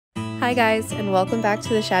Hi guys, and welcome back to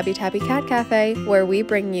the Shabby Tabby Cat Cafe, where we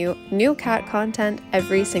bring you new cat content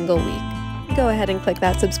every single week. Go ahead and click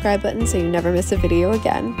that subscribe button so you never miss a video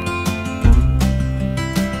again.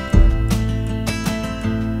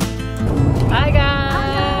 Hi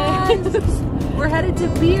guys! We're headed to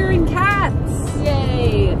Beer and Cats!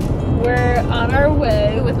 Yay! We're on our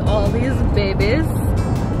way with all these babies.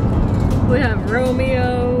 We have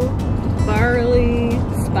Romeo, Barley,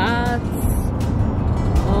 Spots,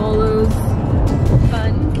 all those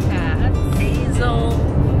fun cats. Hazel.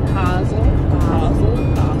 Hazel.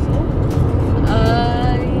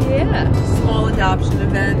 Yeah. Small adoption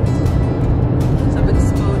event. Some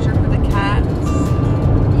exposure for the cats.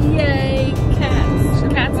 Yay,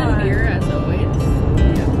 cats. Cats and beer as always.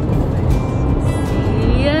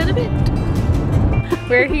 See ya in a bit.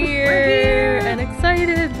 We're here and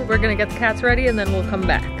excited. We're gonna get the cats ready and then we'll come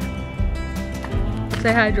back.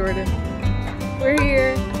 Say hi, Jordan. We're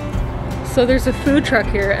here. So there's a food truck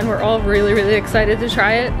here and we're all really excited to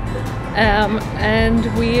try it. And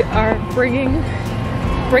we are bringing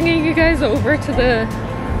you guys over to the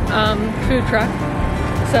food truck.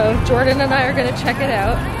 So Jordan and I are gonna check it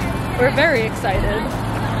out. We're very excited.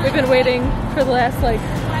 We've been waiting for the last like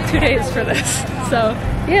 2 days for this. So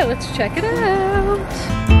yeah, let's check it out.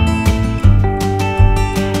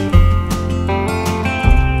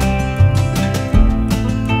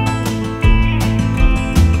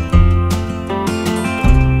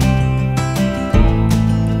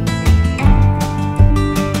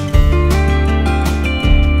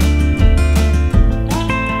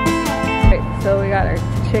 So we got our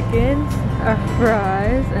chickens, our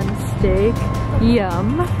fries, and steak.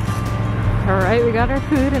 Yum. Alright, we got our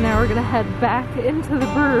food and now we're gonna head back into the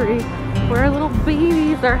brewery where our little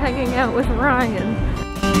babies are hanging out with Ryan.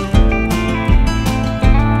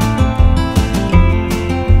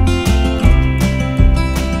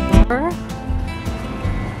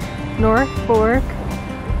 North Fork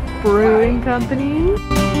Brewing Company.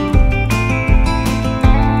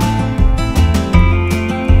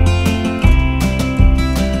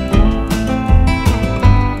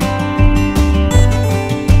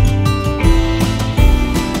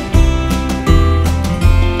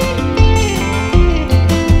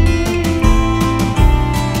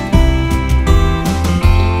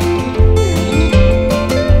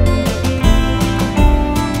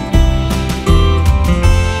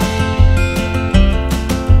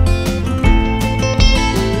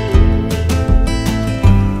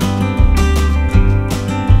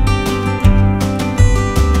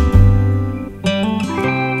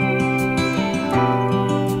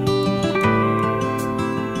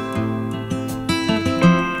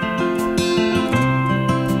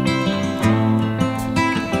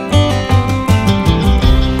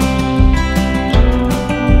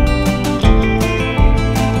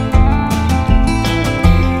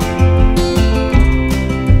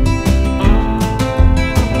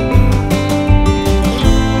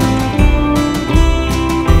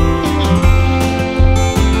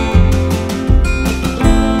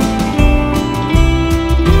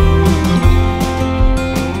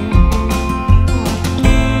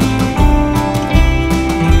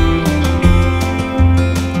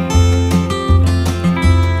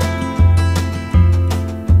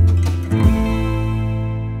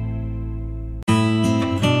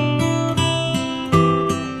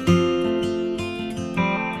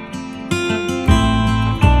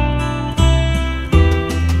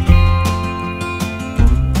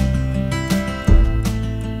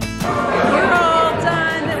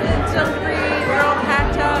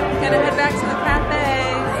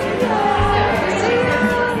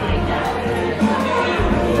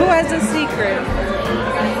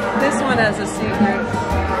 This one has a secret.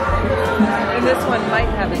 And this one might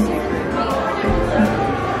have a secret.